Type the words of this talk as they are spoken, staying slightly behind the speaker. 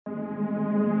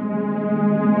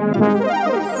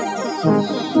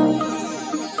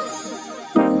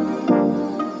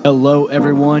Hello,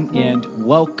 everyone, and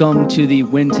welcome to the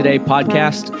Win Today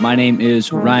podcast. My name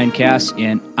is Ryan Cass,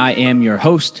 and I am your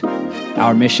host.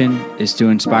 Our mission is to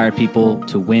inspire people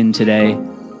to win today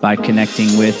by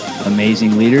connecting with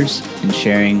amazing leaders and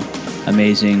sharing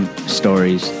amazing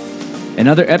stories.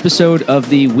 Another episode of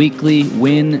the Weekly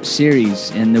Win series,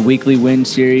 and the Weekly Win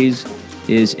series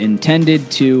is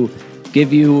intended to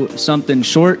give you something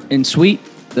short and sweet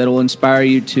that will inspire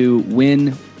you to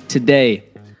win today.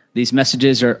 These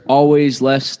messages are always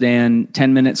less than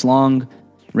 10 minutes long,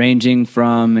 ranging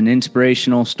from an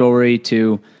inspirational story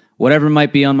to whatever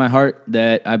might be on my heart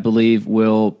that I believe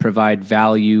will provide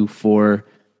value for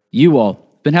you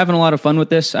all. Been having a lot of fun with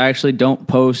this. I actually don't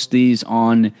post these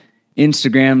on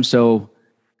Instagram, so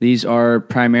these are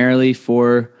primarily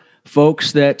for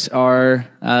folks that are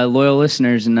loyal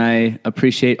listeners, and I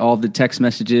appreciate all the text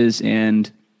messages and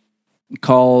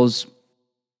calls,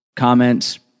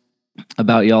 comments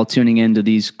about y'all tuning into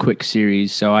these quick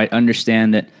series. So I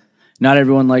understand that not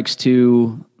everyone likes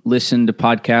to listen to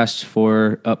podcasts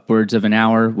for upwards of an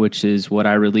hour, which is what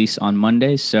I release on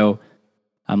Mondays. So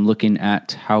I'm looking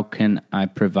at how can I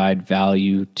provide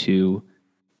value to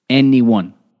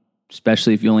anyone,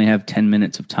 especially if you only have 10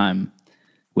 minutes of time,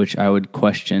 which I would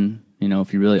question,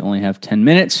 if you really only have 10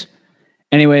 minutes.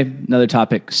 Anyway, another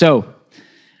topic. So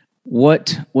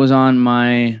what was on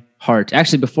my heart?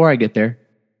 Actually, before I get there,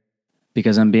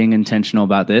 because I'm being intentional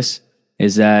about this,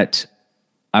 is that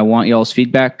I want y'all's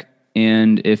feedback.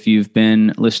 And if you've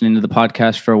been listening to the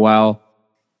podcast for a while,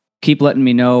 keep letting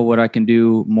me know what I can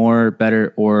do more,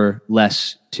 better, or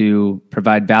less to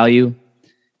provide value.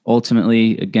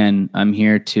 Ultimately, again, I'm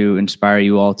here to inspire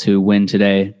you all to win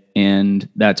today. And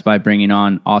that's by bringing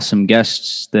on awesome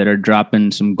guests that are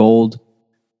dropping some gold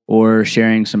or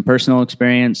sharing some personal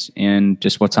experience and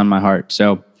just what's on my heart.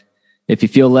 So if you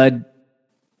feel led,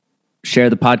 share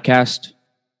the podcast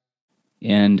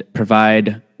and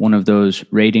provide one of those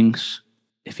ratings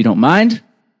if you don't mind.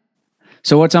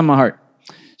 So what's on my heart?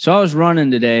 So I was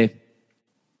running today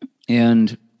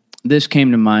and this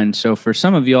came to mind. So for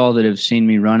some of y'all that have seen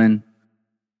me running,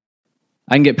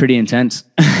 I can get pretty intense.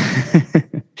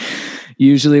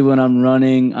 Usually when I'm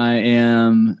running, I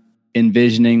am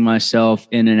envisioning myself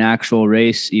in an actual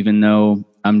race, even though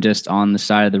I'm just on the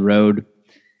side of the road.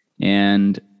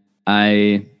 And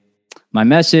my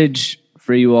message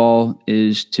for you all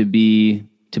is to be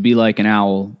like an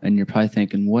owl. And you're probably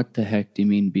thinking, what the heck do you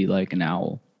mean be like an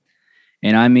owl?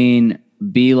 And I mean,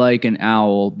 be like an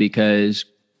owl because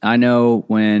I know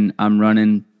when I'm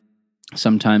running,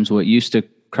 sometimes what used to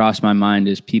cross my mind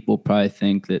is people probably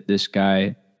think that this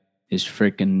guy is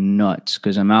freaking nuts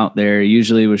because I'm out there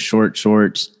usually with short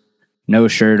shorts, no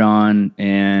shirt on,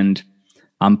 and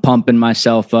I'm pumping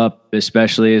myself up,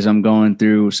 especially as I'm going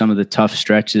through some of the tough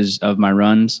stretches of my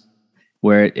runs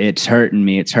where it's hurting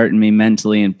me. It's hurting me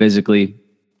mentally and physically.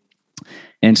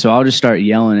 And so I'll just start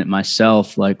yelling at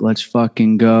myself, like, let's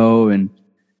fucking go, and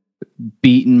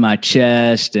beating my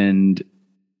chest and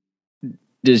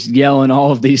just yelling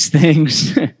all of these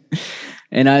things.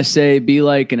 And I say, be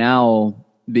like an owl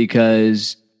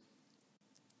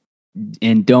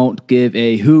and don't give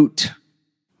a hoot.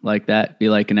 Like that, be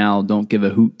like an owl, don't give a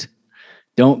hoot.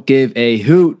 Don't give a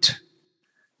hoot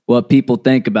what people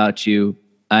think about you.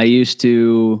 I used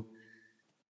to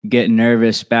get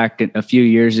nervous back a few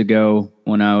years ago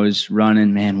when I was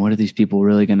running. Man, what are these people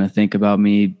really going to think about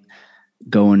me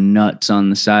going nuts on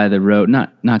the side of the road?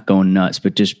 Not going nuts,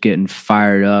 but just getting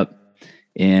fired up.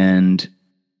 And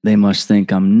they must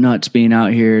think I'm nuts being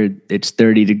out here. It's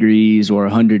 30 degrees or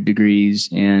 100 degrees,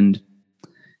 and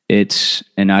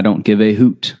I don't give a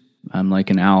hoot. I'm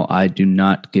like an owl. I do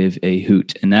not give a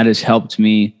hoot. And that has helped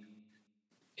me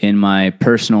in my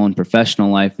personal and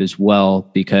professional life as well,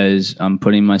 because I'm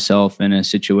putting myself in a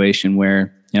situation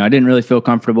where, I didn't really feel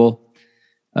comfortable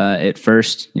at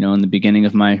first, in the beginning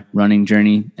of my running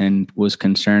journey, and was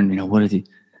concerned, what do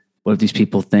these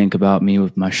people think about me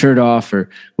with my shirt off or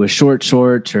with short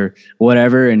shorts or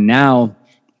whatever. And now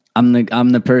I'm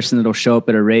the person that'll show up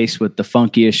at a race with the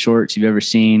funkiest shorts you've ever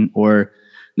seen or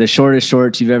the shortest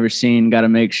shorts you've ever seen. Got to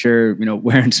make sure,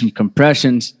 wearing some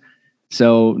compressions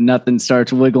so nothing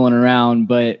starts wiggling around.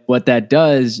 But what that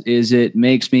does is it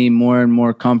makes me more and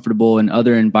more comfortable in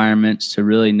other environments to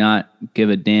really not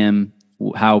give a damn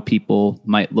how people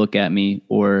might look at me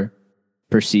or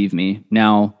perceive me.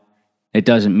 Now, it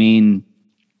doesn't mean,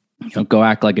 go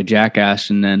act like a jackass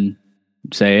and then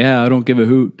say, yeah, I don't give a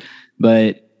hoot.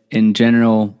 But in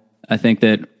general, I think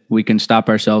that we can stop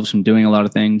ourselves from doing a lot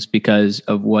of things because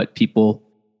of what people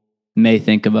may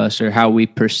think of us or how we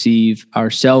perceive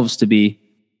ourselves to be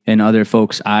in other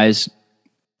folks' eyes.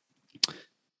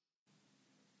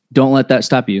 Don't let that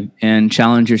stop you, and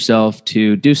challenge yourself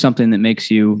to do something that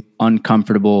makes you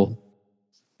uncomfortable.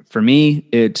 For me,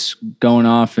 it's going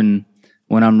off and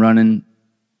when I'm running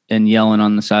and yelling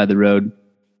on the side of the road,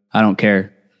 I don't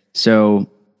care. So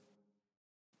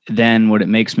then what it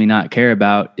makes me not care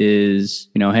about is,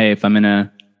 hey, if I'm in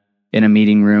a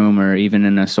meeting room or even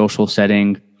in a social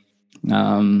setting,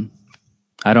 I'm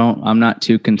not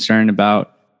too concerned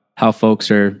about how folks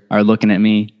are looking at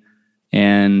me.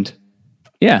 And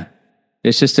yeah,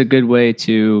 it's just a good way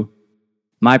to,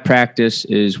 my practice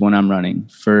is when I'm running.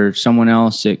 For someone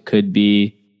else, it could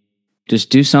be just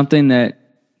do something that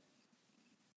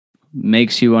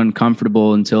makes you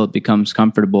uncomfortable until it becomes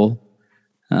comfortable.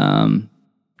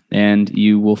 And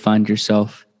you will find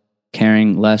yourself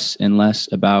caring less and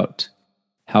less about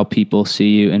how people see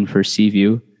you and perceive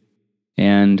you.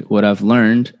 And what I've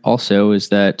learned also is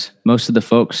that most of the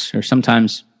folks, or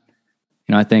sometimes,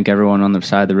 I think everyone on the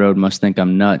side of the road must think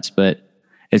I'm nuts, but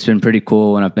it's been pretty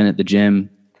cool when I've been at the gym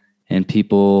and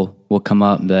people will come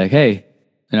up and be like, hey,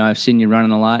 I've seen you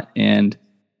running a lot, and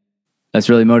that's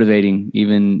really motivating,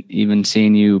 even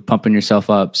seeing you pumping yourself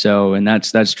up. So, and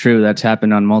that's true. That's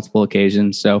happened on multiple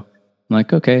occasions. So I'm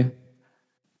like, okay,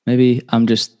 maybe I'm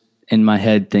just in my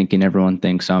head thinking everyone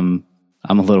thinks I'm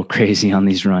a little crazy on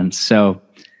these runs. So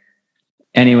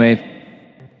anyway,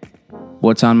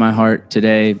 what's on my heart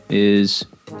today is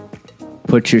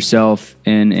put yourself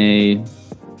in a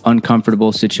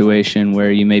uncomfortable situation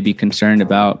where you may be concerned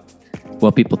about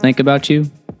what people think about you,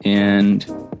 and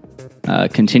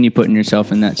continue putting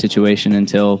yourself in that situation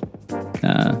until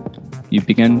you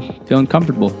begin feeling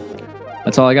comfortable.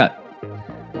 That's all I got.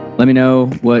 Let me know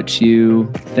what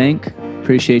you think.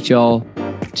 Appreciate y'all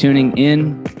tuning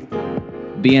in.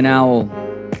 Be an owl.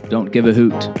 Don't give a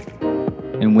hoot.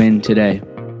 And win today.